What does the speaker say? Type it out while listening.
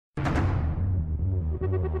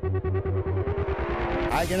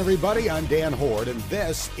Hi again, everybody. I'm Dan Hoard, and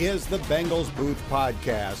this is the Bengals Booth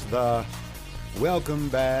Podcast, the Welcome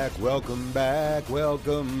Back, Welcome Back,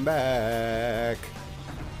 Welcome Back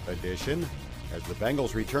edition, as the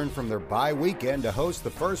Bengals return from their bye weekend to host the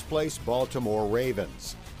first-place Baltimore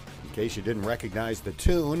Ravens. In case you didn't recognize the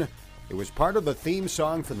tune, it was part of the theme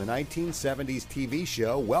song from the 1970s TV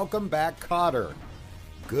show Welcome Back, Kotter.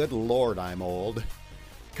 Good Lord, I'm old.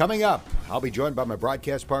 Coming up, I'll be joined by my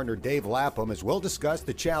broadcast partner Dave Lapham as we'll discuss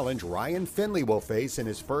the challenge Ryan Finley will face in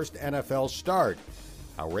his first NFL start,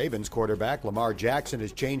 how Ravens quarterback Lamar Jackson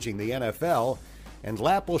is changing the NFL, and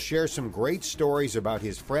Lapp will share some great stories about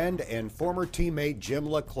his friend and former teammate Jim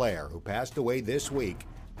LeClaire, who passed away this week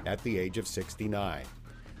at the age of 69.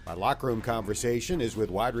 My locker room conversation is with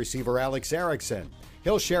wide receiver Alex Erickson.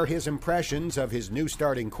 He'll share his impressions of his new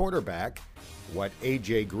starting quarterback, what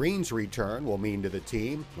A.J. Green's return will mean to the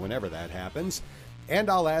team whenever that happens, and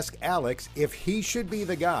I'll ask Alex if he should be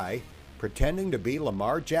the guy pretending to be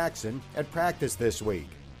Lamar Jackson at practice this week.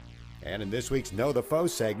 And in this week's Know the Foe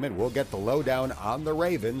segment, we'll get the lowdown on the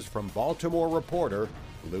Ravens from Baltimore reporter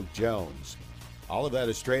Luke Jones. All of that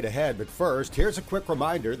is straight ahead, but first, here's a quick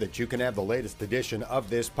reminder that you can have the latest edition of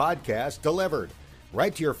this podcast delivered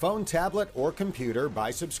right to your phone, tablet, or computer by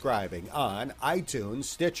subscribing on iTunes,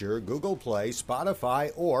 Stitcher, Google Play,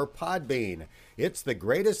 Spotify, or Podbean. It's the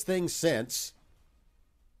greatest thing since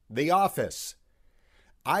The Office.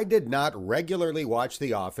 I did not regularly watch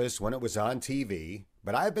The Office when it was on TV,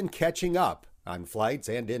 but I've been catching up on flights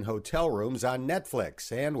and in hotel rooms on Netflix.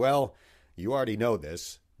 And, well, you already know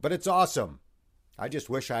this, but it's awesome. I just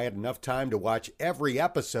wish I had enough time to watch every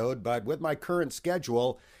episode, but with my current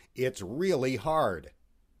schedule, it's really hard.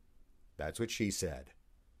 That's what she said.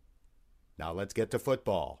 Now let's get to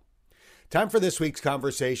football. Time for this week's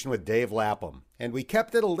conversation with Dave Lapham. And we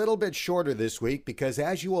kept it a little bit shorter this week because,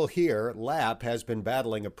 as you will hear, Lapp has been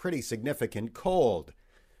battling a pretty significant cold.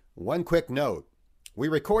 One quick note. We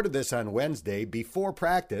recorded this on Wednesday before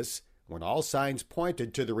practice when all signs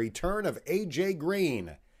pointed to the return of A.J.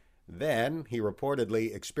 Green. Then he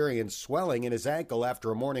reportedly experienced swelling in his ankle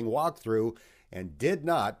after a morning walkthrough and did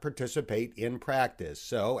not participate in practice.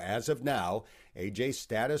 So, as of now, AJ's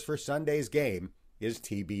status for Sunday's game is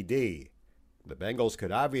TBD. The Bengals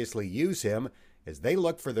could obviously use him as they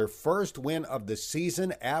look for their first win of the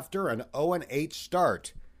season after an 0-8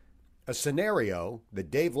 start, a scenario that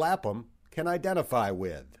Dave Lapham can identify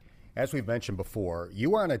with. As we've mentioned before,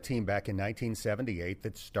 you were on a team back in 1978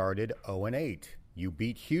 that started 0-8. You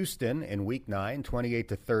beat Houston in Week 9,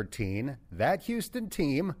 28-13. That Houston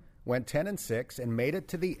team went 10-6 and made it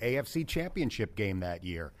to the AFC Championship game that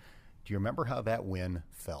year. Do you remember how that win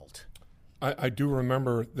felt? I do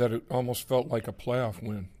remember that it almost felt like a playoff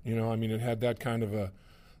win. You know, I mean, it had that kind of a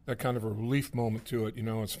relief moment to it. You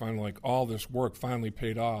know, it's finally like all this work finally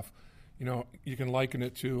paid off. You know, you can liken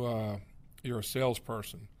it to you're a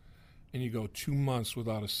salesperson and you go 2 months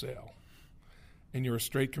without a sale. And you're a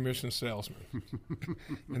straight commission salesman,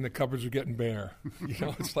 and the cupboards are getting bare. You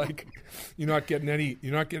know, it's like you're not getting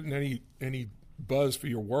any buzz for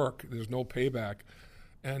your work. There's no payback,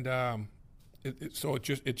 and so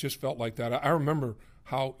it just felt like that. I remember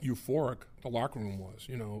how euphoric the locker room was.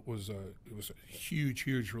 You know, it was a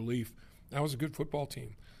huge relief. That was a good football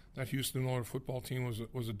team. That Houston Oilers football team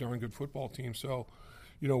was a darn good football team. So,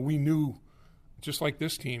 you know, we knew. Just like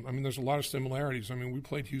this team, I mean, there's a lot of similarities. I mean, we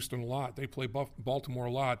played Houston a lot. They played Baltimore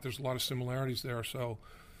a lot. There's a lot of similarities there. So,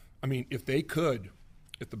 I mean, if the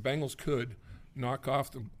Bengals could knock off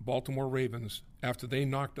the Baltimore Ravens after they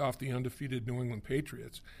knocked off the undefeated New England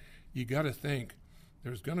Patriots, you got to think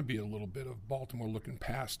there's going to be a little bit of Baltimore looking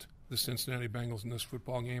past the Cincinnati Bengals in this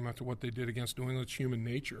football game after what they did against New England. It's human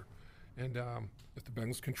nature. And if the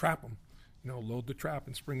Bengals can trap them, you know, load the trap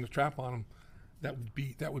and spring the trap on them, that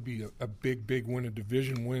would be a big win, a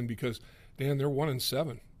division win, because, Dan, they're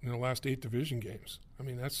 1-7 in the last 8 division games. I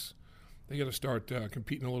mean, they got to start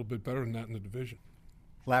competing a little bit better than that in the division.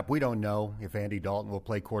 Lapp, we don't know if Andy Dalton will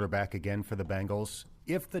play quarterback again for the Bengals.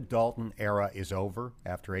 If the Dalton era is over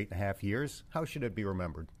after 8.5 years, how should it be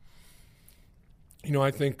remembered? You know, I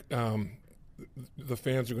think the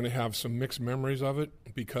fans are going to have some mixed memories of it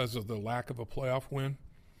because of the lack of a playoff win.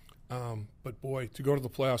 But, boy, to go to the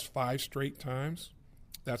playoffs 5 straight times,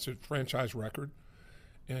 that's a franchise record.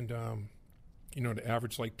 And, you know, to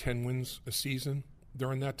average like 10 wins a season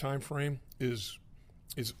during that time frame is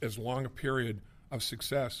as long a period of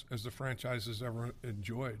success as the franchise has ever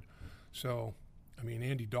enjoyed. So, I mean,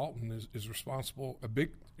 Andy Dalton is responsible,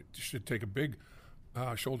 should take a big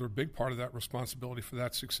shoulder a big part of that responsibility for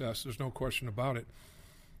that success. There's no question about it.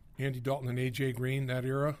 Andy Dalton and A.J. Green, that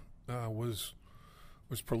era, was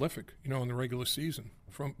was prolific, in the regular season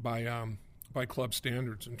by club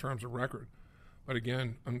standards in terms of record. But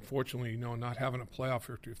again, unfortunately, not having a playoff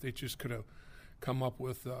victory, if they just could have come up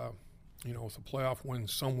with, with a playoff win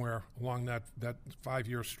somewhere along that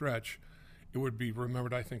 5-year stretch, it would be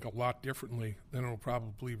remembered, I think, a lot differently than it will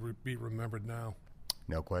probably be remembered now.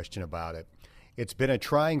 No question about it. It's been a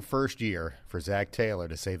trying first year for Zach Taylor,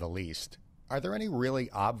 to say the least. Are there any really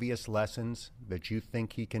obvious lessons that you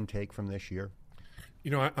think he can take from this year?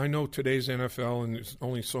 I know today's NFL, and there's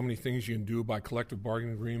only so many things you can do by collective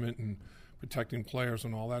bargaining agreement and protecting players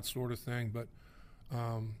and all that sort of thing. But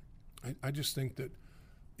I just think that,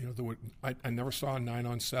 I never saw a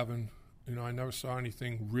 9-on-7. I never saw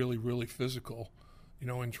anything really, really physical,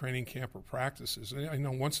 in training camp or practices. And I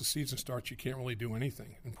know once the season starts, you can't really do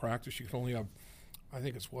anything. In practice, you can only have, I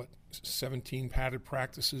think it's 17 padded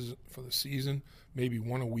practices for the season, maybe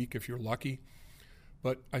one a week if you're lucky.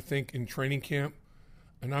 But I think in training camp,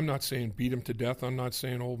 and I'm not saying beat them to death. I'm not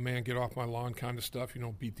saying, old man, get off my lawn kind of stuff.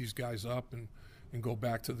 Beat these guys up and go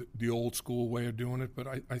back to the old school way of doing it. But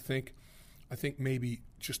I think maybe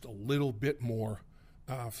just a little bit more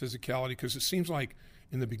physicality, because it seems like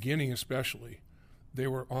in the beginning especially, they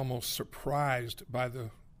were almost surprised by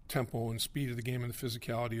the tempo and speed of the game and the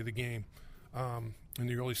physicality of the game in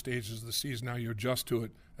the early stages of the season. Now you adjust to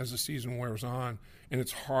it as the season wears on, and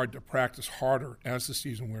it's hard to practice harder as the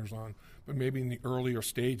season wears on. But maybe in the earlier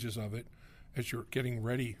stages of it, as you're getting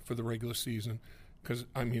ready for the regular season, because,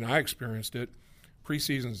 I experienced it.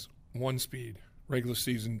 Preseason's one speed, regular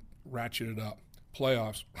season ratcheted up,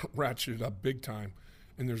 playoffs ratcheted up big time,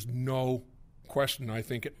 and there's no question, I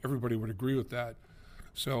think everybody would agree with that.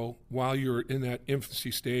 So while you're in that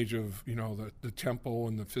infancy stage of, the tempo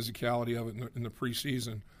and the physicality of it in the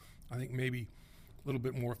preseason, I think maybe a little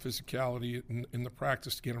bit more physicality in the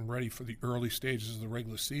practice to get them ready for the early stages of the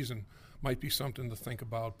regular season might be something to think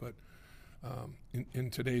about. But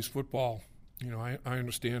in today's football, I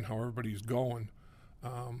understand how everybody's going.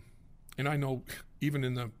 And I know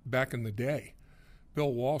even back in the day,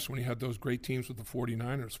 Bill Walsh, when he had those great teams with the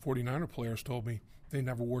 49er players told me they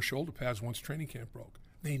never wore shoulder pads once training camp broke.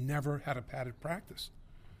 They never had a padded practice.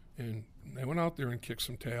 And they went out there and kicked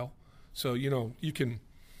some tail. So, you can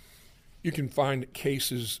find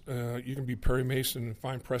cases, you can be Perry Mason and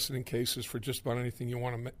find precedent cases for just about anything you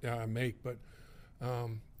want to make. But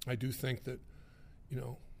I do think that,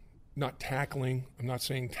 not tackling, I'm not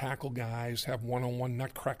saying tackle guys, have one-on-one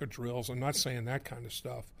nutcracker drills. I'm not saying that kind of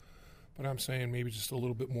stuff. But I'm saying maybe just a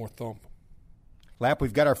little bit more thump. Lap,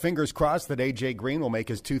 we've got our fingers crossed that A.J. Green will make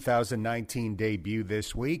his 2019 debut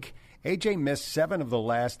this week. A.J. missed 7 of the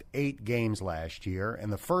last 8 games last year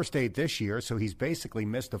and the first 8 this year, so he's basically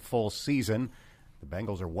missed a full season. The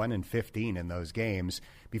Bengals are 1-15 in those games.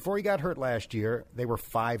 Before he got hurt last year, they were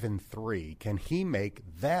 5-3. Can he make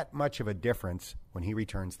that much of a difference when he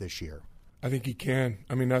returns this year? I think he can.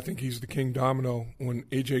 I think he's the king domino. When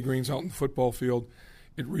A.J. Green's out in the football field,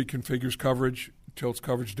 it reconfigures coverage, tilts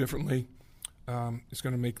coverage differently. It's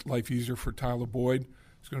going to make life easier for Tyler Boyd.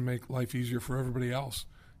 It's going to make life easier for everybody else.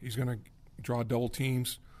 He's going to draw double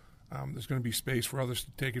teams. There's going to be space for others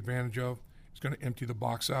to take advantage of. He's going to empty the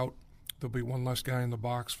box out. There'll be one less guy in the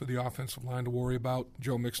box for the offensive line to worry about,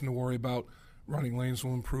 Joe Mixon to worry about. Running lanes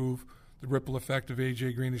will improve. The ripple effect of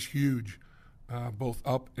A.J. Green is huge, both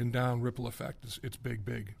up and down ripple effect. It's big,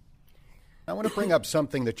 big. I want to bring up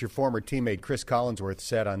something that your former teammate Chris Collinsworth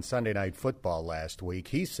said on Sunday Night Football last week.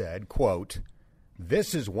 He said, quote,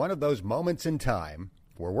 "This is one of those moments in time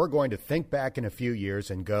where we're going to think back in a few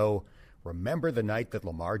years and go, remember the night that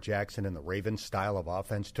Lamar Jackson and the Ravens' style of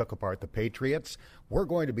offense took apart the Patriots? We're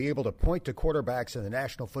going to be able to point to quarterbacks in the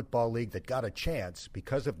National Football League that got a chance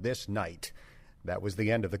because of this night." That was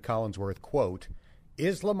the end of the Collinsworth quote.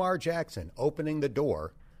 Is Lamar Jackson opening the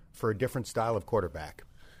door for a different style of quarterback?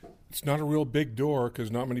 It's not a real big door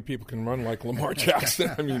because not many people can run like Lamar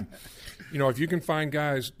Jackson. If you can find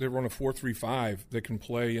guys that run a 4-3-5 that can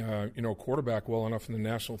play, quarterback well enough in the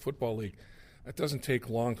National Football League, that doesn't take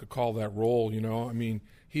long to call that role,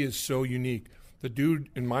 He is so unique. The dude,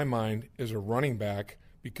 in my mind, is a running back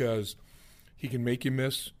because he can make you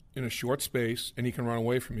miss in a short space and he can run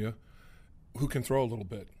away from you, who can throw a little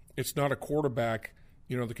bit. It's not a quarterback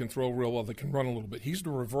that can throw real well, that can run a little bit. He's the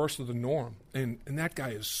reverse of the norm, and that guy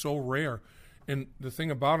is so rare. And the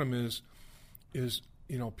thing about him is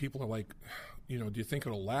people are like, do you think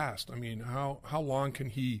it'll last? How long can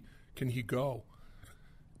he go?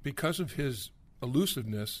 Because of his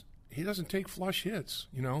elusiveness, he doesn't take flush hits.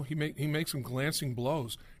 He makes some glancing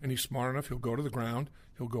blows, and he's smart enough. He'll go to the ground.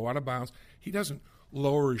 He'll go out of bounds. He doesn't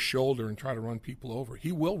lower his shoulder and try to run people over.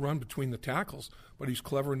 He will run between the tackles, but he's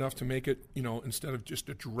clever enough to make it, instead of just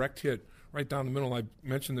a direct hit right down the middle. I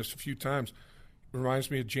mentioned this a few times. It reminds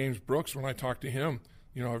me of James Brooks when I talk to him.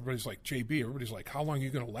 Everybody's like, JB, everybody's like, how long are you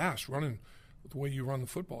going to last running the way you run the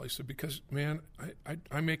football? He said, because, man,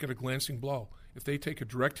 I make it a glancing blow. If they take a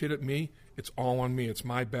direct hit at me, it's all on me. It's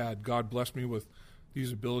my bad. God blessed me with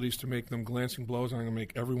these abilities to make them glancing blows, and I'm going to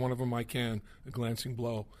make every one of them I can a glancing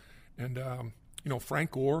blow. And,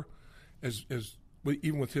 Frank Gore,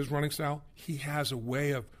 even with his running style, he has a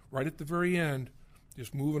way of, right at the very end,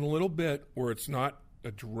 just moving a little bit where it's not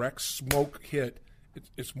a direct smoke hit.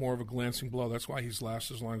 It's more of a glancing blow. That's why he's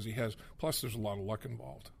lasted as long as he has. Plus, there's a lot of luck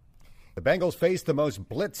involved. The Bengals face the most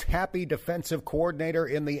blitz-happy defensive coordinator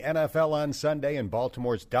in the NFL on Sunday in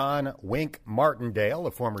Baltimore's Don Wink Martindale,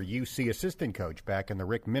 a former UC assistant coach back in the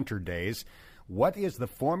Rick Minter days. What is the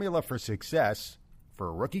formula for success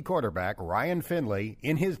for rookie quarterback Ryan Finley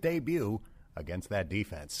in his debut against that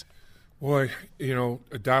defense? Boy,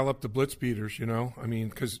 dial up the blitz beaters,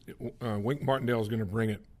 because Wink Martindale is going to bring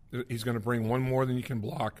it. He's going to bring one more than you can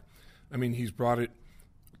block. He's brought it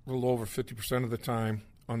a little over 50% of the time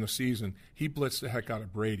on the season. He blitzed the heck out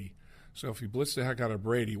of Brady. So if he blitzed the heck out of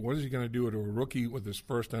Brady, what is he going to do to a rookie with his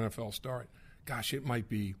first NFL start? Gosh, it might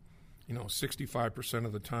be, 65%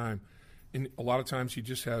 of the time. And a lot of times he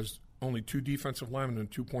just has only two defensive linemen in a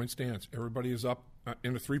 2-point stance. Everybody is up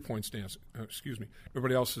in a 3-point stance.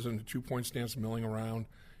 Everybody else is in a 2-point stance milling around.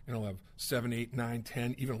 He'll have 7, 8, 9,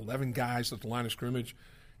 10, even 11 guys at the line of scrimmage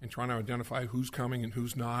and trying to identify who's coming and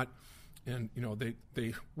who's not. And,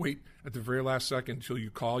 they wait at the very last second until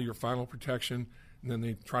you call your final protection, and then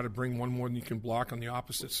they try to bring one more than you can block on the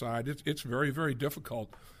opposite side. It's very, very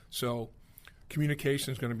difficult. So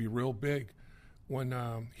communication is going to be real big when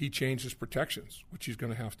he changes protections, which he's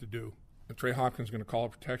going to have to do. And Trey Hopkins is going to call a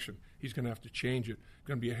protection. He's going to have to change it.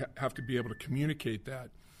 Going to have to be able to communicate that.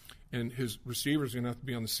 And his receivers are going to have to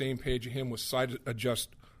be on the same page of him with side adjust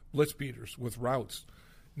blitz beaters, with routes.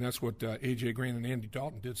 And that's what A.J. Green and Andy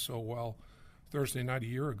Dalton did so well Thursday night a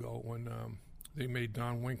year ago when they made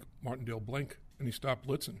Don Wink Martindale blink, and he stopped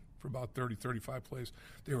blitzing for about 30, 35 plays.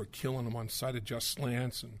 They were killing him on side adjust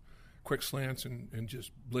slants and quick slants and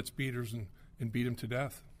just blitz beaters and beat him to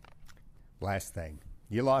death. Last thing.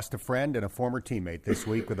 You lost a friend and a former teammate this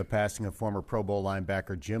week with the passing of former Pro Bowl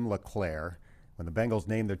linebacker Jim LeClair. When the Bengals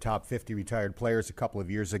named their top 50 retired players a couple of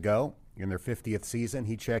years ago, in their 50th season,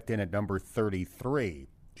 he checked in at number 33.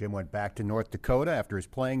 Jim went back to North Dakota after his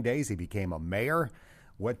playing days. He became a mayor.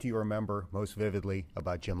 What do you remember most vividly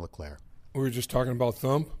about Jim LeClair? We were just talking about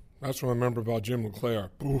thump. That's what I remember about Jim LeClair.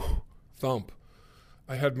 Ooh, thump.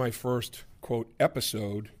 I had my first, quote,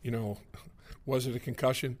 episode. Was it a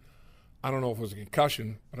concussion? I don't know if it was a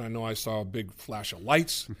concussion, but I know I saw a big flash of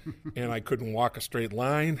lights, and I couldn't walk a straight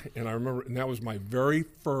line. And I remember, and that was my very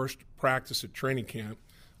first practice at training camp.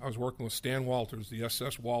 I was working with Stan Walters, the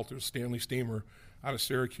SS Walters, Stanley Steamer, out of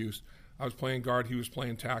Syracuse. I was playing guard. He was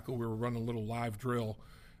playing tackle. We were running a little live drill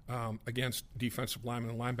against defensive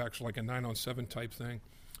linemen and linebackers, like a 9-on-7 type thing.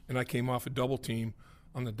 And I came off a double team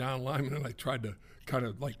on the down lineman, and I tried to kind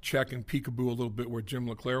of like check and peekaboo a little bit where Jim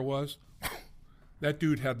LeClair was. That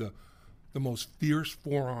dude had the most fierce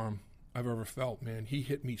forearm I've ever felt, man. He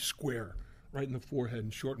hit me square right in the forehead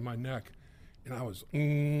and shortened my neck. And I was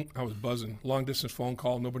buzzing. Long-distance phone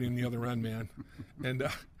call, nobody on the other end, man. And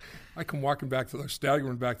I come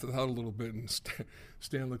staggering back to the hut a little bit, and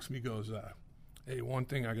Stan looks at me and goes, hey, one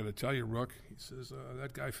thing I got to tell you, Rook. He says,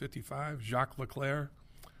 that guy 55, Jacques LeClair,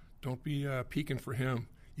 don't be peeking for him.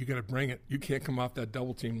 You got to bring it. You can't come off that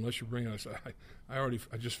double team unless you bring it. I said,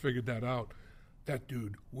 I just figured that out. That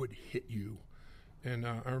dude would hit you. And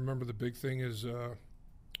I remember the big thing is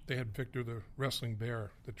they had Victor the wrestling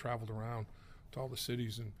bear that traveled around to all the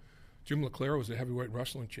cities, and Jim LeClair was the heavyweight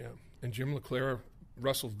wrestling champ, and Jim LeClair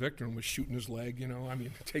wrestled Victor and was shooting his leg,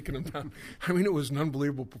 taking him down. It was an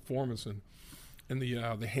unbelievable performance, and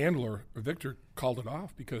the handler, Victor, called it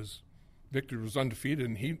off because Victor was undefeated,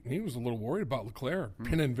 and he was a little worried about LeClair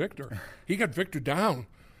pinning Victor. He got Victor down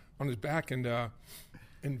on his back, and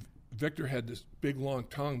Victor had this big, long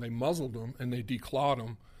tongue. They muzzled him, and they declawed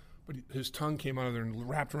him, but his tongue came out of there and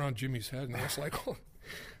wrapped around Jimmy's head, and I was like, oh.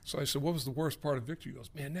 So I said, what was the worst part of Victor? He goes,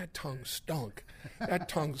 man, that tongue stunk. That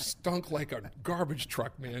tongue stunk like a garbage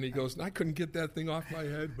truck, man. He goes, and I couldn't get that thing off my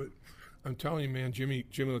head. But I'm telling you, man, Jimmy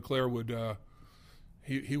LeClair would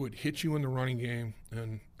he would hit you in the running game.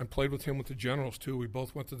 And I played with him with the Generals, too. We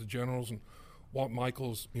both went to the Generals, and Walt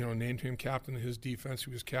Michaels, named him captain of his defense.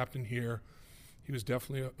 He was captain here. He was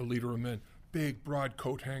definitely a leader of men. Big, broad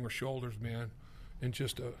coat hanger shoulders, man, and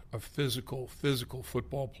just a physical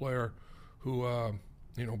football player who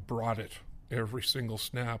brought it every single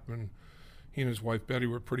snap. And he and his wife Betty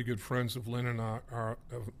were pretty good friends of Lynn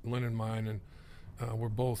and mine, and we're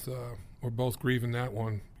both grieving that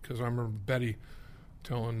one, because I remember Betty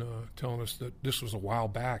telling us that this was a while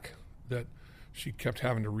back, that she kept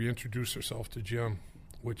having to reintroduce herself to Jim,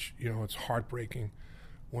 which it's heartbreaking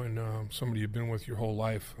when somebody you've been with your whole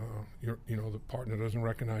life, the partner doesn't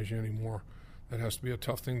recognize you anymore. That has to be a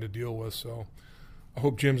tough thing to deal with. So I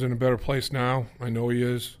hope Jim's in a better place now. I know he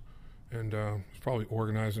is, and he's probably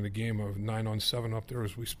organizing a game of 9-on-7 up there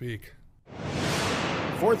as we speak.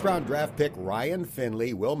 Fourth-round draft pick Ryan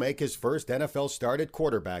Finley will make his first NFL start at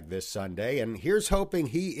quarterback this Sunday, and here's hoping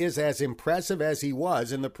he is as impressive as he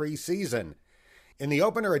was in the preseason. In the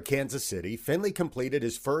opener at Kansas City, Finley completed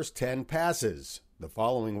his first 10 passes. The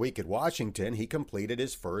following week at Washington, he completed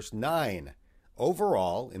his first 9.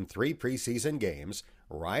 Overall, in 3 preseason games,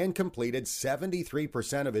 Ryan completed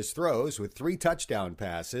 73% of his throws with 3 touchdown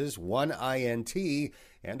passes, 1 INT,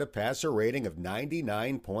 and a passer rating of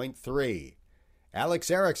 99.3.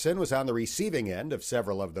 Alex Erickson was on the receiving end of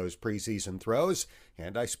several of those preseason throws,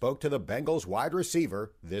 and I spoke to the Bengals wide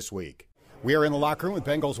receiver this week. We are in the locker room with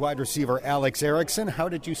Bengals wide receiver Alex Erickson. How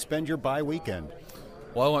did you spend your bye weekend?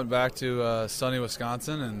 Well, I went back to sunny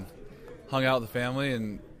Wisconsin and hung out with the family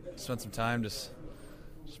and spent some time just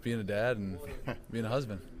being a dad and being a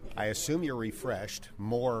husband. I assume you're refreshed,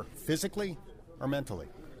 more physically or mentally?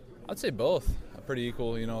 I'd say both. Pretty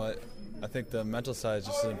equal. I think the mental side is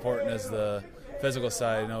just as important as the physical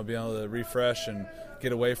side. Being able to refresh and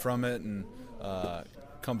get away from it and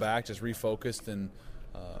come back just refocused and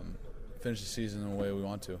finish the season in the way we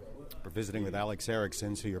want to. We're visiting with Alex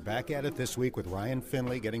Erickson, so you're back at it this week with Ryan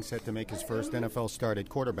Finley getting set to make his first NFL start at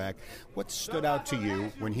quarterback. What stood out to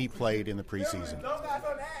you when he played in the preseason?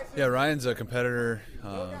 Yeah, Ryan's a competitor.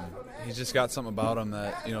 He's just got something about him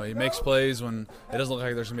that, he makes plays when it doesn't look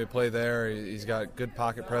like there's going to be a play there. He's got good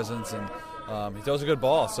pocket presence, and he throws a good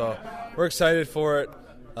ball. So we're excited for it.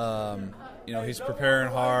 He's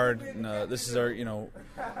preparing hard. And, this is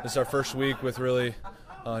our first week with really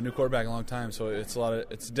new quarterback in a long time, so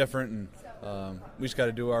it's different, and we just got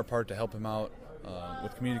to do our part to help him out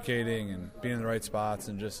with communicating and being in the right spots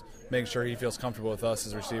and just making sure he feels comfortable with us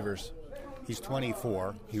as receivers. He's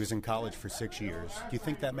 24. He was in college for 6 years. Do you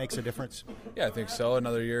think that makes a difference? Yeah, I think so.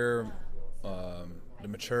 Another year to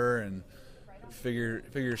mature and figure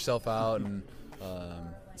yourself out, and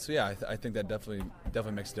I think that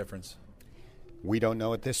definitely makes a difference. We don't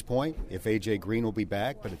know at this point if A.J. Green will be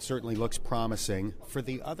back, but it certainly looks promising. For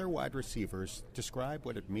the other wide receivers, describe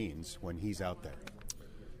what it means when he's out there.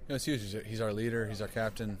 It's huge. He's our leader. He's our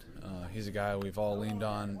captain. He's a guy we've all leaned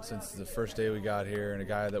on since the first day we got here, and a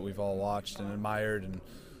guy that we've all watched and admired. And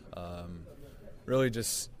really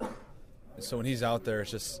just so when he's out there, it's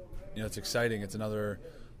just, it's exciting. It's another,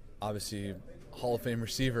 obviously, Hall of Fame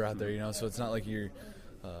receiver out there, so it's not like you're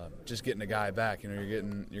just getting a guy back. You're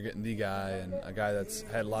getting the guy, and a guy that's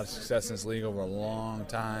had a lot of success in this league over a long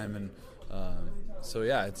time. And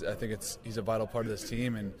I think he's a vital part of this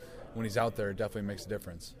team, and when he's out there, it definitely makes a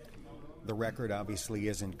difference. The record obviously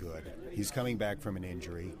isn't good. He's coming back from an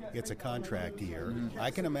injury. It's a contract year. Mm-hmm.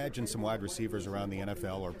 I can imagine some wide receivers around the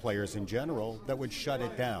NFL or players in general that would shut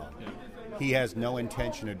it down. Yeah. He has no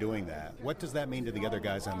intention of doing that. What does that mean to the other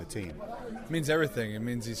guys on the team? It means everything. It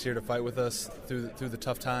means he's here to fight with us through the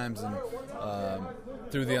tough times and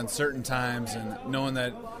through the uncertain times, and knowing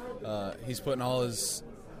that he's putting all his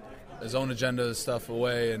own agenda stuff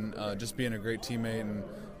away and just being a great teammate. And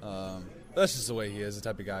that's just the way he is, the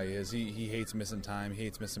type of guy he is. He hates missing time. He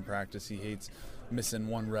hates missing practice. He hates missing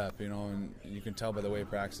one rep, and you can tell by the way he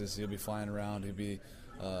practices. He'll be flying around. He'll be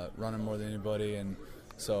running more than anybody. And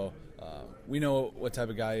so we know what type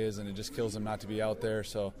of guy he is, and it just kills him not to be out there.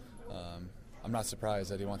 So I'm not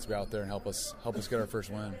surprised that he wants to be out there and help us get our first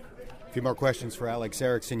win. A few more questions for Alex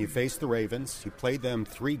Erickson. You faced the Ravens. You played them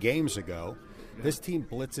 3 games ago. This team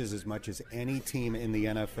blitzes as much as any team in the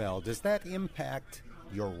NFL. Does that impact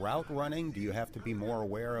your route running? Do you have to be more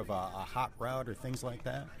aware of a hot route or things like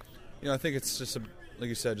that? I think it's just, like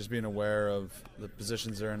you said, just being aware of the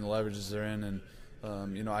positions they're in, the leverages they're in,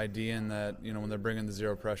 and IDing that, when they're bringing the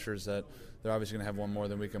zero pressures, that they're obviously going to have one more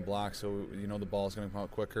than we can block, so the ball is going to come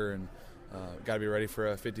out quicker, and got to be ready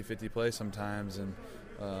for a 50-50 play sometimes. And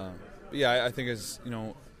I think as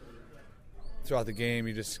throughout the game,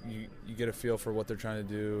 you get a feel for what they're trying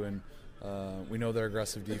to do, and we know they're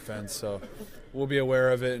aggressive defense, so we'll be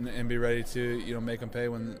aware of it and be ready to make them pay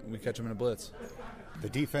when we catch them in a blitz. The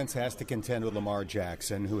defense has to contend with Lamar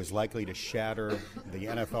Jackson, who is likely to shatter the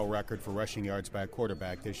NFL record for rushing yards by a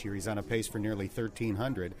quarterback this year. He's on a pace for nearly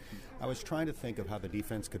 1,300. I was trying to think of how the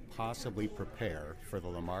defense could possibly prepare for the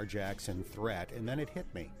Lamar Jackson threat, and then it hit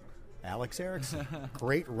me. Alex Erickson,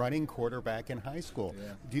 great running quarterback in high school.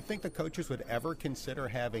 Yeah. Do you think the coaches would ever consider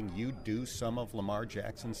having you do some of Lamar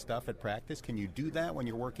Jackson's stuff at practice? Can you do that when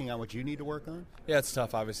you're working on what you need to work on? Yeah, it's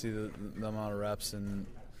tough, obviously, the amount of reps and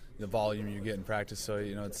the volume you get in practice. So,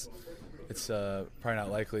 it's probably not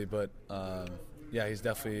likely, but yeah, he's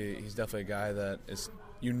definitely a guy that is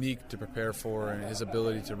unique to prepare for, and his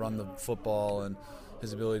ability to run the football and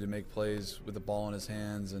his ability to make plays with the ball in his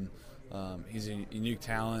hands, and he's a unique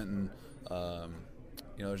talent, and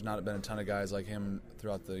there's not been a ton of guys like him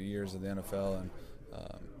throughout the years of the NFL, and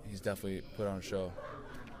he's definitely put on a show.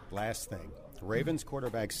 Last thing, Ravens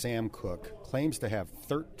quarterback Sam Cook claims to have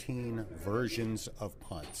 13 versions of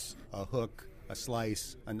punts: a hook, a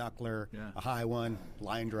slice, a knuckler, a high one,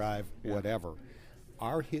 line drive, whatever.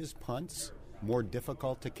 Are his punts more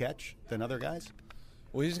difficult to catch than other guys?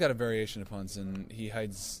 Well, he's got a variation of punts, and he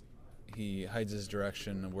hides his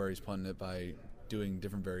direction of where he's punting it by doing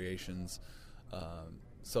different variations.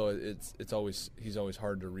 So he's always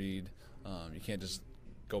hard to read. You can't just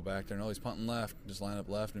go back there and he's punting left, just line up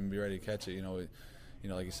left and be ready to catch it.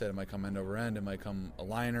 Like you said, it might come end over end, it might come a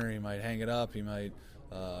liner, he might hang it up, he might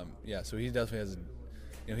so he definitely has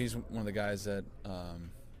he's one of the guys that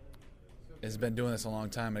has been doing this a long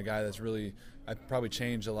time, a guy that's really probably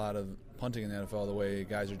changed a lot of punting in the NFL, the way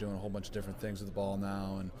guys are doing a whole bunch of different things with the ball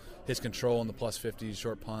now, and his control in the plus 50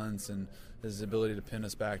 short punts and his ability to pin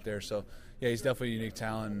us back there. So, yeah, he's definitely a unique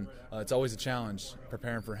talent. It's always a challenge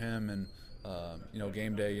preparing for him, and,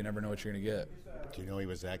 game day, you never know what you're going to get. Do you know he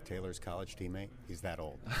was Zach Taylor's college teammate? He's that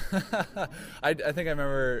old. I think I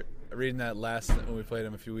remember reading that when we played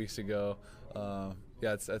him a few weeks ago.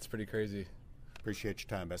 That's pretty crazy. Appreciate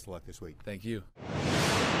your time. Best of luck this week. Thank you.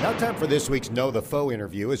 Now time for this week's Know the Foe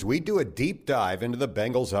interview as we do a deep dive into the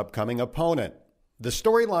Bengals' upcoming opponent. The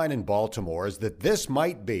storyline in Baltimore is that this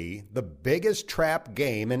might be the biggest trap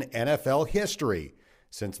game in NFL history,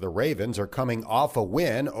 since the Ravens are coming off a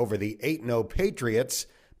win over the 8-0 Patriots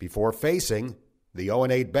before facing the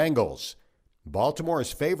 0-8 Bengals. Baltimore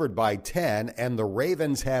is favored by 10, and the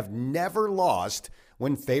Ravens have never lost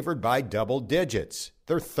when favored by double digits.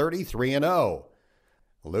 They're 33-0.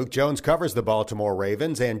 Luke Jones covers the Baltimore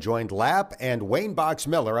Ravens and joined Lapp and Wayne Box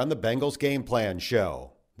Miller on the Bengals Game Plan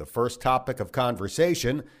show. The first topic of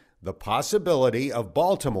conversation, the possibility of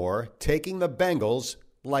Baltimore taking the Bengals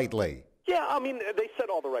lightly. Yeah, I mean, they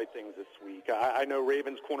said all the right things this week. I know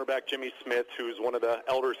Ravens cornerback Jimmy Smith, who's one of the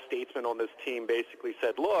elder statesmen on this team, basically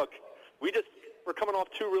said, look, we're coming off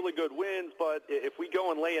two really good wins, but if we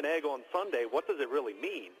go and lay an egg on Sunday, what does it really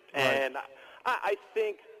mean? Right. And I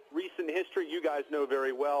think recent history, you guys know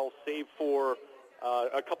very well, save for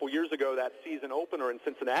a couple years ago, that season opener in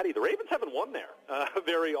Cincinnati, the Ravens haven't won there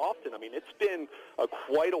very often. I mean, it's been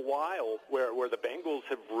quite a while where the Bengals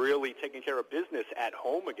have really taken care of business at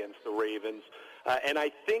home against the Ravens. And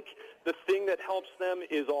I think the thing that helps them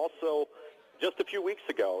is also just a few weeks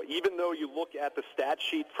ago, even though you look at the stat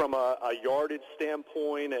sheet from a yardage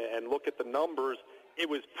standpoint and look at the numbers, it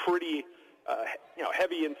was pretty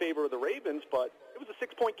heavy in favor of the Ravens, but it was a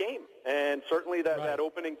 6-point game. And certainly that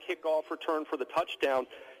opening kickoff return for the touchdown,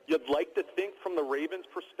 you'd like to think from the Ravens'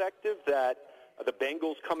 perspective that the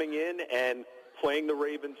Bengals coming in and playing the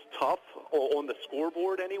Ravens tough on the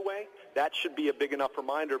scoreboard anyway, that should be a big enough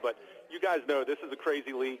reminder. But you guys know this is a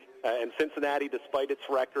crazy league, and Cincinnati, despite its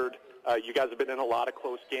record, you guys have been in a lot of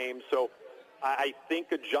close games. So I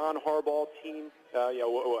think a John Harbaugh team,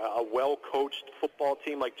 a well-coached football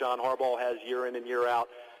team like John Harbaugh has year in and year out,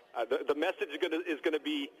 the message is going to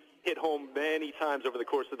be hit home many times over the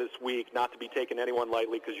course of this week, not to be taken anyone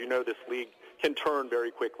lightly, because you know this league can turn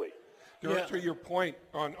very quickly. To your point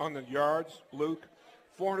on the yards, Luke,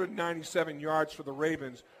 497 yards for the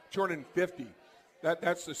Ravens, 250.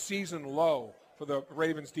 That's the season low for the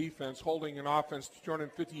Ravens defense, holding an offense to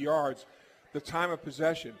 250 yards. The time of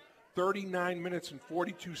possession, 39 minutes and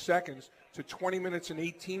 42 seconds to 20 minutes and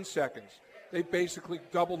 18 seconds. They basically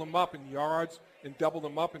doubled them up in yards and doubled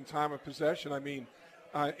them up in time of possession. I mean,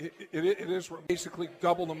 it is basically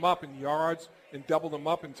doubled them up in yards and doubled them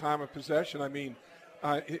up in time of possession. I mean,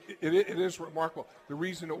 it is remarkable. The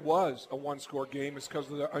reason it was a one-score game is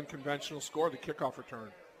because of the unconventional score, the kickoff return.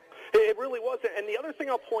 It really was. And the other thing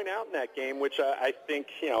I'll point out in that game, which I think,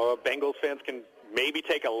 Bengals fans can maybe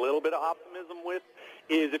take a little bit of optimism with,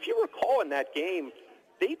 is if you recall in that game,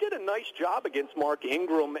 they did a nice job against Mark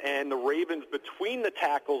Ingram and the Ravens between the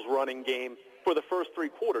tackles running game for the first three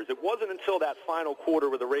quarters. It wasn't until that final quarter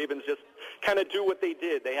where the Ravens just kind of do what they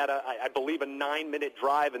did. They had, I believe, a 9-minute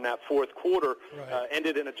drive in that fourth quarter,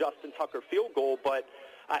 ended in a Justin Tucker field goal. But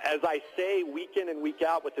as I say week in and week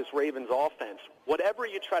out with this Ravens offense, whatever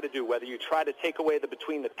you try to do, whether you try to take away the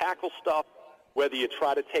between the tackle stuff, whether you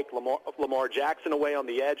try to take Lamar Jackson away on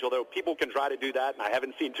the edge, although people can try to do that, and I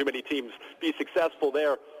haven't seen too many teams be successful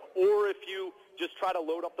there, or if you just try to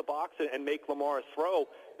load up the box and make Lamar throw,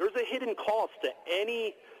 there's a hidden cost to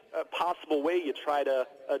any possible way you try to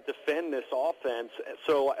defend this offense.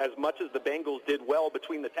 So as much as the Bengals did well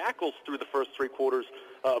between the tackles through the first three quarters,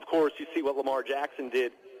 of course you see what Lamar Jackson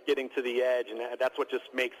did getting to the edge, and that's what just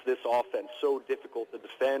makes this offense so difficult to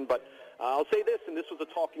defend. But I'll say this, and this was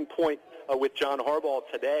a talking point with John Harbaugh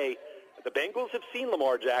today, the Bengals have seen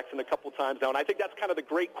Lamar Jackson a couple times now, and I think that's kind of the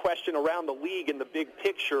great question around the league in the big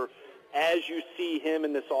picture. As you see him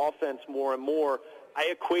in this offense more and more, I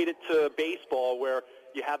equate it to baseball where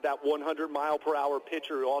you have that 100-mile-per-hour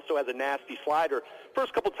pitcher who also has a nasty slider.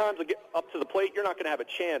 First couple times to get up to the plate, you're not going to have a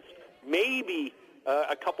chance. Maybe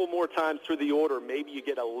a couple more times through the order, maybe you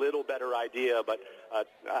get a little better idea, but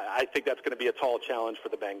I think that's going to be a tall challenge for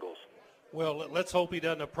the Bengals. Well, let's hope he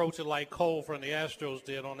doesn't approach it like Cole from the Astros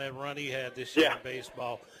did on that run he had this year in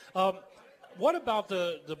baseball. What about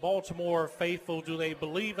the Baltimore faithful? Do they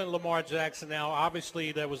believe in Lamar Jackson now?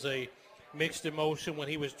 Obviously, there was a mixed emotion when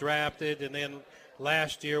he was drafted, and then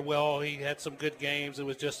last year, well, he had some good games. It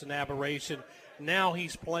was just an aberration. Now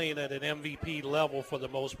he's playing at an MVP level for the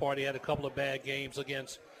most part. He had a couple of bad games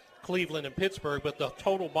against Cleveland and Pittsburgh, but the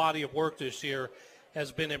total body of work this year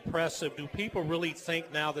has been impressive. Do people really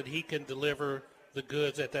think now that he can deliver the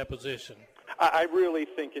goods at that position? I really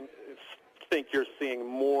think you're seeing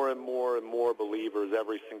more and more and more believers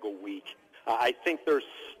every single week. I think there's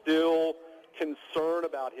still concern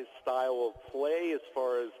about his style of play as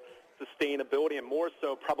far as sustainability, and more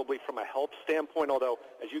so probably from a health standpoint, although,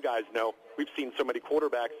 as you guys know, we've seen so many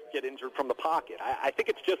quarterbacks get injured from the pocket. I think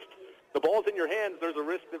it's just the ball's in your hands. There's a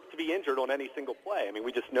risk to be injured on any single play. I mean,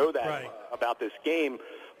 we just know that about this game.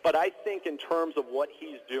 But I think in terms of what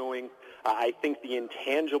he's doing, I think the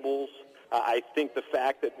intangibles, I think the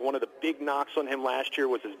fact that one of the big knocks on him last year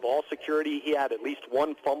was his ball security. He had at least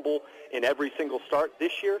one fumble in every single start.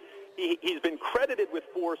 This year, he's been credited with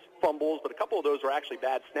 4 fumbles, but a couple of those were actually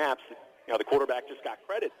bad snaps. You know, the quarterback just got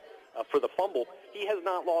credit for the fumble. He has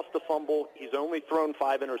not lost a fumble. He's only thrown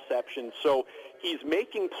 5 interceptions. So he's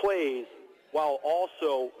making plays while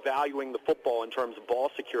also valuing the football in terms of ball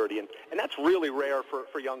security. And that's really rare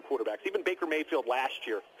for young quarterbacks. Even Baker Mayfield last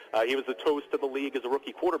year, he was the toast of the league as a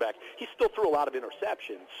rookie quarterback. He still threw a lot of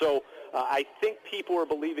interceptions. So I think people are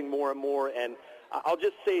believing more and more. And I'll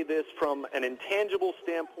just say this from an intangible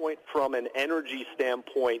standpoint, from an energy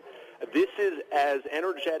standpoint, this is as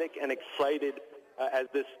energetic and excited as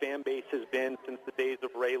this fan base has been since the days of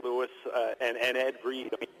Ray Lewis and Ed Reed.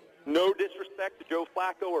 I mean, no disrespect to Joe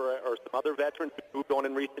Flacco or some other veterans who moved on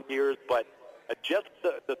in recent years, but just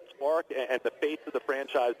the spark and the face of the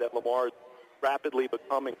franchise that Lamar is rapidly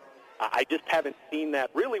becoming, I just haven't seen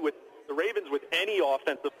that really with the Ravens with any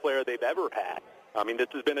offensive player they've ever had. I mean, this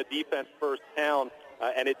has been a defense-first town,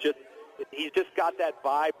 and he's just got that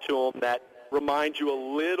vibe to him that reminds you a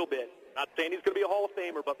little bit, not saying he's going to be a Hall of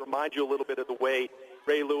Famer, but reminds you a little bit of the way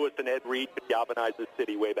Ray Lewis and Ed Reed could galvanize this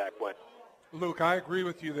city way back when. Luke, I agree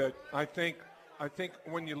with you that I think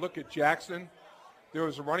when you look at Jackson, there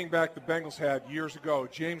was a running back the Bengals had years ago,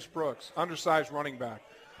 James Brooks, undersized running back.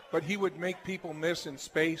 But he would make people miss in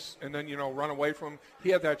space and then, run away from him. He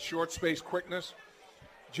had that short space quickness.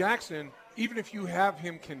 Jackson, even if you have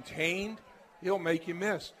him contained, he'll make you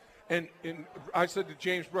miss. And I said to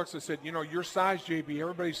James Brooks, I said, your size, JB,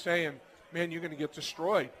 everybody's saying, man, you're going to get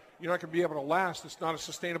destroyed. You're not going to be able to last. It's not a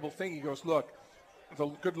sustainable thing. He goes, look, the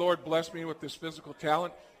good Lord blessed me with this physical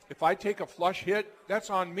talent. If I take a flush hit, that's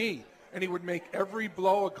on me. And he would make every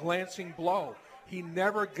blow a glancing blow. He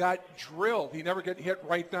never got drilled. He never got hit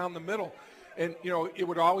right down the middle. And, it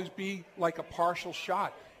would always be like a partial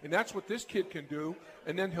shot. And that's what this kid can do.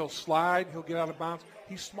 And then he'll slide. He'll get out of bounds.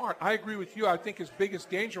 He's smart. I agree with you. I think his biggest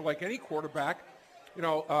danger, like any quarterback,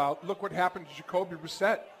 look what happened to Jacoby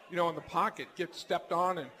Brissett, in the pocket, get stepped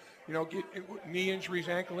on and, get knee injuries,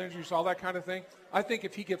 ankle injuries, all that kind of thing. I think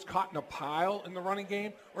if he gets caught in a pile in the running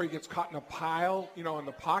game or he gets caught in a pile, in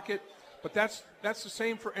the pocket, but that's the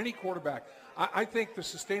same for any quarterback. I think the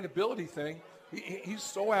sustainability thing, he's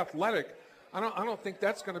so athletic. I don't think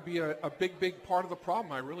that's going to be a big part of the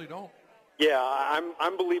problem. I really don't. Yeah,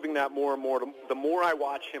 I'm believing that more and more. The more I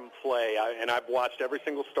watch him play, and I've watched every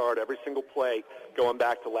single start, every single play going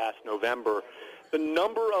back to last November, the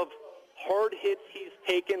number of hard hits he's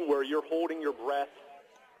taken where you're holding your breath,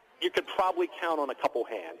 you could probably count on a couple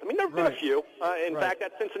hands. I mean, there have been a few. In fact,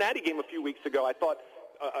 that Cincinnati game a few weeks ago, I thought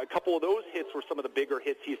a couple of those hits were some of the bigger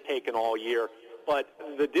hits he's taken all year. But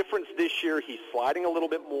the difference this year, he's sliding a little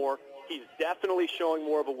bit more. He's definitely showing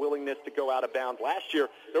more of a willingness to go out of bounds. Last year,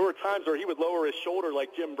 there were times where he would lower his shoulder like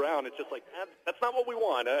Jim Brown. It's just like, that's not what we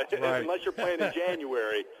want, unless you're playing in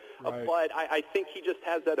January. But I think he just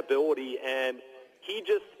has that ability, and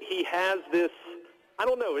he has this, I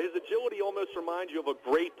don't know, his agility almost reminds you of a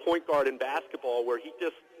great point guard in basketball where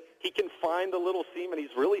he can find the little seam, and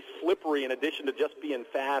he's really slippery in addition to just being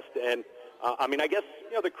fast. And, I mean, I guess,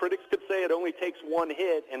 the critics could say it only takes one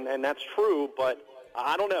hit, and that's true, but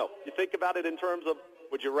I don't know. You think about it in terms of,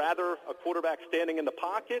 would you rather a quarterback standing in the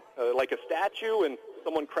pocket like a statue and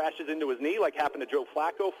someone crashes into his knee like happened to Joe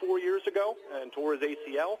Flacco 4 years ago and tore his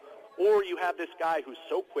ACL? Or you have this guy who's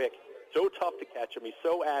so quick, so tough to catch him, he's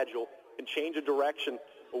so agile, can change a direction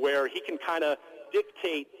where he can kind of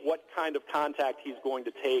dictate what kind of contact he's going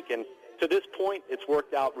to take. And to this point, it's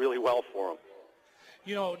worked out really well for him.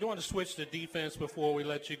 I want to switch to defense before we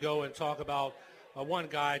let you go and talk about one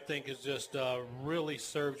guy I think has just really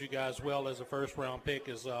served you guys well as a first-round pick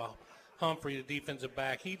is Humphrey, the defensive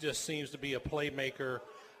back. He just seems to be a playmaker.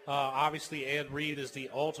 Obviously, Ed Reed is the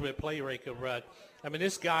ultimate playmaker, but, I mean,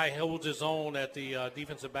 this guy holds his own at the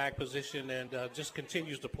defensive back position and just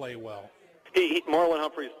continues to play well. Marlon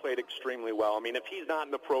Humphrey's played extremely well. I mean, if he's not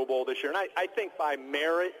in the Pro Bowl this year, and I think by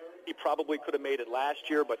merit he probably could have made it last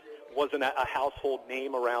year, but wasn't a household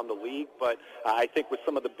name around the league. But I think with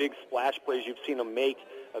some of the big splash plays you've seen him make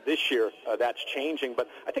this year, that's changing. But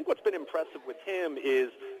I think what's been impressive with him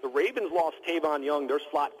is the Ravens lost Tavon Young, their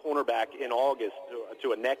slot cornerback, in August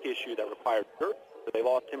to a neck issue that required surgery. They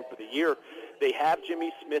lost him for the year. They have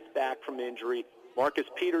Jimmy Smith back from injury. Marcus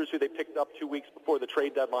Peters, who they picked up 2 weeks before the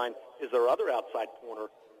trade deadline, is their other outside corner.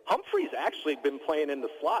 Humphrey's actually been playing in the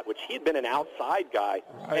slot, which he had been an outside guy.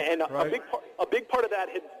 A big part of that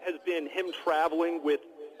has been him traveling with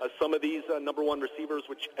some of these number one receivers,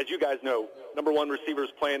 which, as you guys know, number one receivers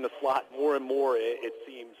play in the slot more and more, it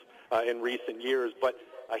seems, in recent years. But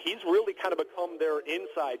he's really kind of become their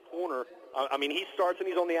inside corner. I mean, he starts and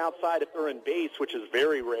he's on the outside if they're in base, which is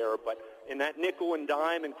very rare. But in that nickel and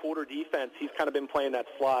dime and quarter defense, he's kind of been playing that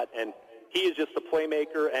slot. And he is just a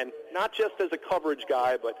playmaker, and not just as a coverage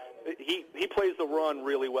guy, but he plays the run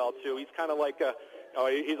really well, too. He's kind of like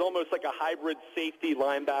he's almost like a hybrid safety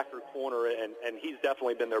linebacker corner, and he's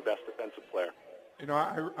definitely been their best defensive player.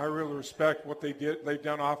 I really respect what they've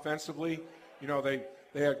done offensively. They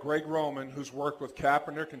had Greg Roman, who's worked with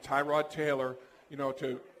Kaepernick and Tyrod Taylor,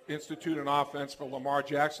 to institute an offense for Lamar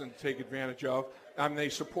Jackson to take advantage of. And they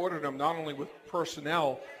supported him not only with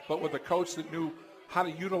personnel, but with a coach that knew how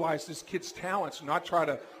to utilize this kid's talents, not try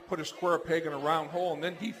to put a square peg in a round hole. And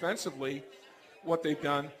then defensively, what they've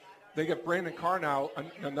done, they got Brandon Carr now,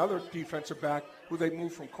 another defensive back, who they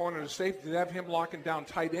moved from corner to safety. They have him locking down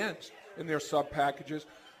tight ends in their sub packages.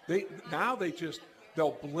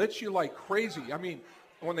 They'll blitz you like crazy. I mean,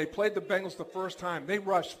 when they played the Bengals the first time, they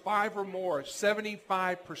rushed 5 or more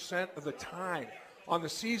 75% of the time. On the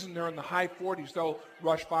season, they're in the high 40s. They'll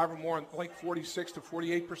rush 5 or more, like 46 to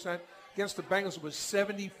 48%. Against the Bengals, it was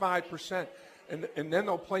 75%. And then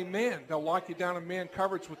they'll play man. They'll lock you down in man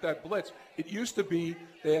coverage with that blitz. It used to be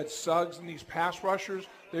they had Suggs and these pass rushers.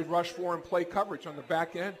 They'd rush for and play coverage on the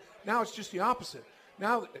back end. Now it's just the opposite.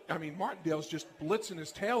 Now, I mean, Martindale's just blitzing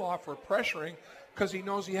his tail off for pressuring because he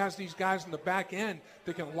knows he has these guys in the back end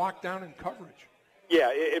that can lock down in coverage. Yeah,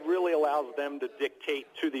 it really allows them to dictate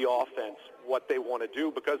to the offense what they want to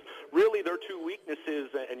do because really their two weaknesses,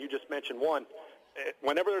 and you just mentioned one,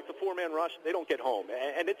 whenever there's a four-man rush, they don't get home.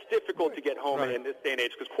 And it's difficult to get home in this day and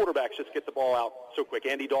age because quarterbacks just get the ball out so quick.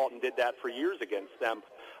 Andy Dalton did that for years against them.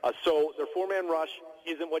 So their four-man rush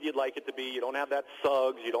isn't what you'd like it to be. You don't have that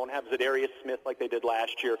Suggs. You don't have Zadarius Smith like they did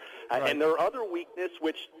last year. And their other weakness,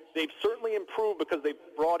 which they've certainly improved because they've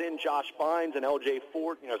brought in Josh Bynes and L.J.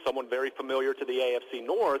 Fort, someone very familiar to the AFC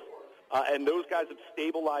North, and those guys have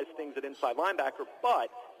stabilized things at inside linebacker, but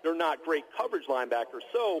they're not great coverage linebackers.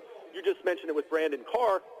 So you just mentioned it with Brandon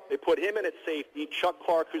Carr. They put him in at safety. Chuck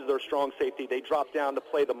Clark, who's their strong safety, they dropped down to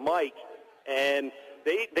play the Mike. And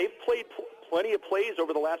they've played plenty of plays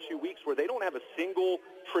over the last few weeks where they don't have a single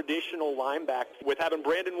traditional linebacker. With having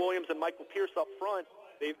Brandon Williams and Michael Pierce up front,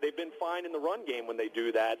 they've been fine in the run game when they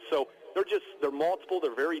do that. So they're multiple,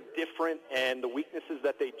 they're very different, and the weaknesses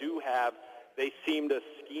that they do have, they seem to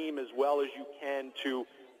scheme as well as you can to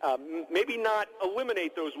maybe not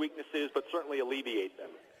eliminate those weaknesses, but certainly alleviate them.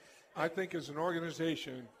 I think as an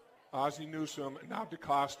organization, Ozzie Newsome and now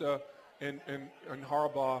DeCosta and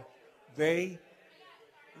Harbaugh, they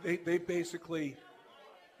basically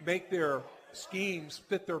make their schemes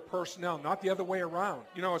fit their personnel, not the other way around.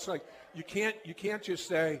 You know, it's like you can't just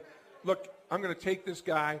say, look, I'm going to take this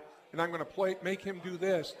guy and I'm going to make him do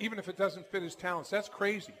this, even if it doesn't fit his talents. That's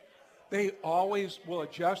crazy. They always will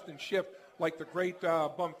adjust and shift, like the great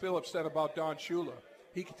Bum Phillips said about Don Shula.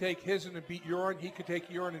 He could take Hizen and beat Uren. He could take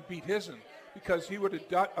Uren and beat Hizen because he would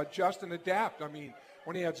adjust and adapt. I mean,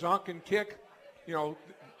 when he had Zonkin kick, you know,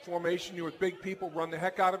 formation, you with big people, run the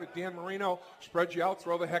heck out of it. Dan Marino, spread you out,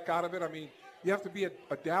 throw the heck out of it. I mean, you have to be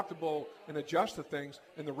adaptable and adjust to things.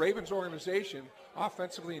 And the Ravens organization,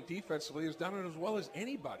 offensively and defensively, has done it as well as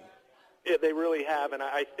anybody. Yeah, they really have. And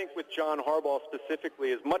I think with John Harbaugh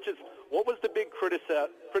specifically, as much as what was the big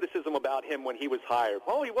criticism about him when he was hired?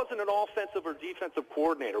 Well, he wasn't an offensive or defensive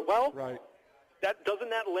coordinator. Well, right. Doesn't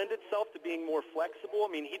that lend itself to being more flexible?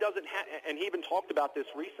 I mean, he doesn't and he even talked about this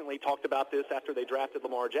recently, talked about this after they drafted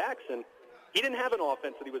Lamar Jackson. He didn't have an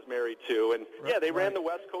offense that he was married to. And, yeah, they ran the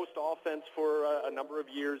West Coast offense for a number of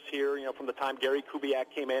years here, you know, from the time Gary Kubiak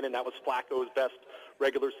came in, and that was Flacco's best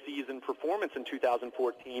regular season performance in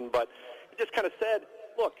 2014. But he just kind of said,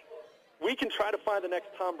 look, we can try to find the next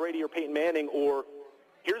Tom Brady or Peyton Manning, or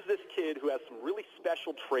here's this kid who has some really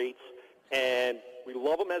special traits, and we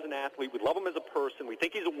love him as an athlete. We love him as a person. We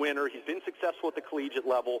think he's a winner. He's been successful at the collegiate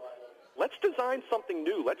level. Let's design something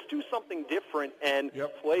new. Let's do something different and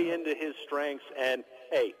play into his strengths. And,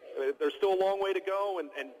 hey, there's still a long way to go, and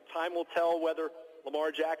time will tell whether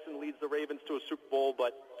Lamar Jackson leads the Ravens to a Super Bowl.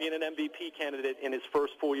 But being an MVP candidate in his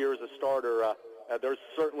first full year as a starter, there's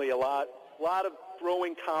certainly a lot of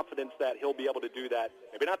growing confidence that he'll be able to do that.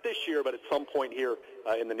 Maybe not this year, but at some point here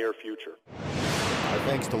in the near future. Our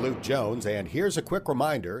thanks to Luke Jones, and here's a quick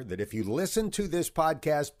reminder that if you listen to this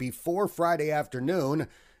podcast before Friday afternoon,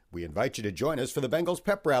 we invite you to join us for the Bengals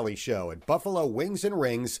Pep Rally Show at Buffalo Wings and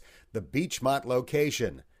Rings, the Beachmont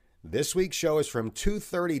location. This week's show is from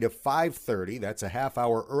 2:30 to 5:30. That's a half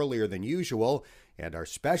hour earlier than usual, and our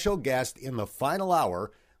special guest in the final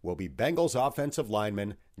hour will be Bengals offensive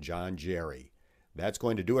lineman John Jerry. That's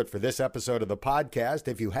going to do it for this episode of the podcast.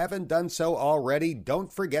 If you haven't done so already,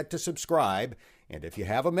 don't forget to subscribe. And if you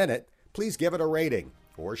have a minute, please give it a rating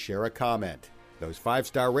or share a comment. Those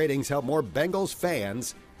 5-star ratings help more Bengals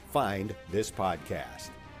fans find this podcast.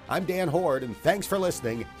 I'm Dan Hoard, and thanks for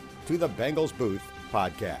listening to the Bengals Booth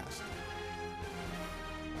Podcast.